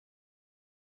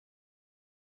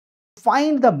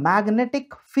Find the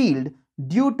magnetic field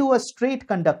due to a straight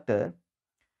conductor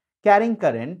carrying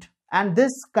current, and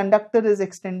this conductor is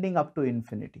extending up to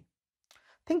infinity.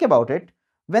 Think about it.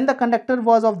 When the conductor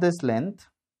was of this length,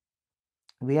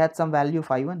 we had some value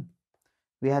phi 1.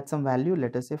 We had some value,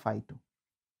 let us say phi 2.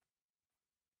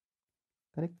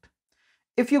 Correct?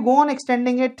 If you go on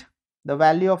extending it, the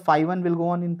value of phi 1 will go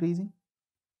on increasing.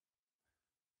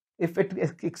 If it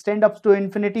extend up to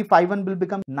infinity, phi 1 will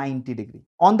become 90 degree.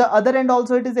 On the other end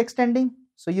also it is extending.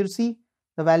 So you see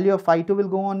the value of phi 2 will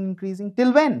go on increasing.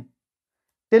 Till when?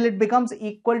 Till it becomes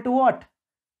equal to what?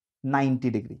 90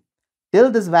 degree.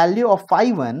 Till this value of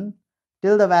phi 1,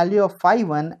 till the value of phi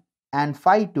 1 and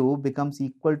phi 2 becomes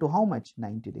equal to how much?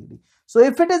 90 degree. So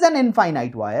if it is an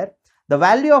infinite wire, the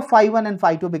value of phi 1 and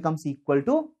phi 2 becomes equal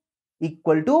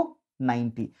to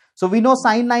 90. So we know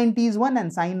sine 90 is 1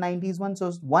 and sine 90 is 1.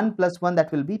 So 1 plus 1,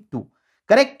 that will be 2.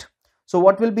 Correct? So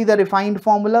what will be the refined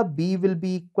formula? B will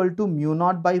be equal to mu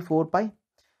naught by 4 pi.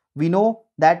 We know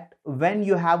that when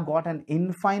you have got an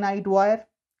infinite wire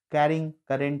carrying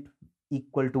current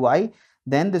equal to I,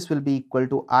 then this will be equal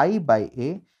to I by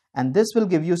A, and this will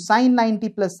give you sine 90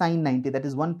 plus sine 90, that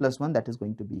is 1 plus 1, that is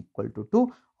going to be equal to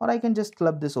 2, or I can just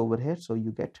club this over here, so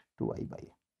you get 2I by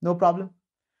A. No problem.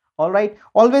 Alright,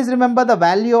 always remember the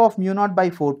value of mu naught by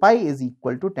 4 pi is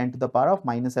equal to 10 to the power of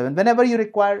minus 7. Whenever you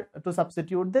require to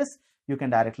substitute this, you can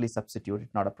directly substitute it,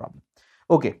 not a problem.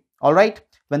 Okay, alright,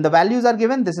 when the values are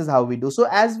given, this is how we do. So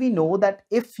as we know that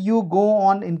if you go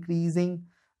on increasing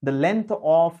the length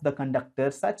of the conductor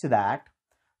such that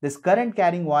this current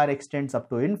carrying wire extends up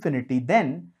to infinity,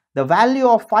 then the value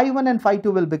of phi 1 and phi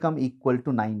 2 will become equal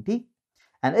to 90.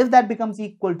 And if that becomes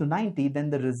equal to 90, then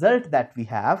the result that we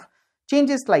have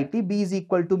changes slightly. B is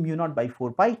equal to mu naught by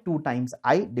 4 pi 2 times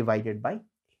I divided by A.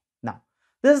 Now,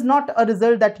 this is not a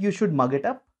result that you should mug it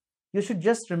up. You should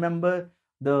just remember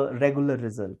the regular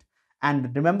result.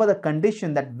 And remember the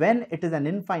condition that when it is an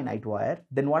infinite wire,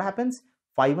 then what happens?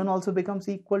 Phi 1 also becomes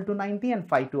equal to 90 and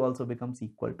phi 2 also becomes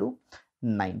equal to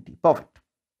 90. Perfect.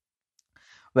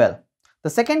 Well, the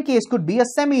second case could be a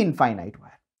semi-infinite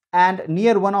wire, and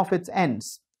near one of its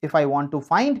ends, if I want to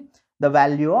find the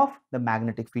value of the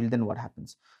magnetic field, then what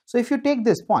happens? So if you take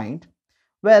this point,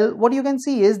 well, what you can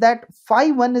see is that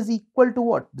phi 1 is equal to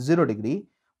what? 0 degree,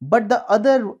 but the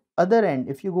other end,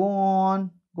 if you go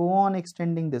on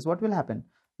extending this, what will happen?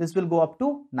 This will go up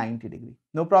to 90 degree.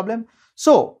 No problem.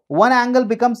 So one angle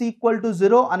becomes equal to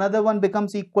 0, another one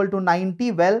becomes equal to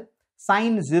 90. Well,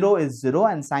 sine 0 is 0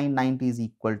 and sine 90 is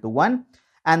equal to 1,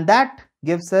 and that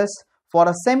gives us, for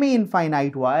a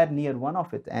semi-infinite wire near one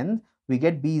of its ends, we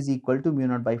get B is equal to mu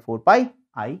naught by 4 pi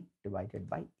I divided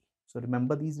by A. So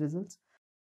remember these results.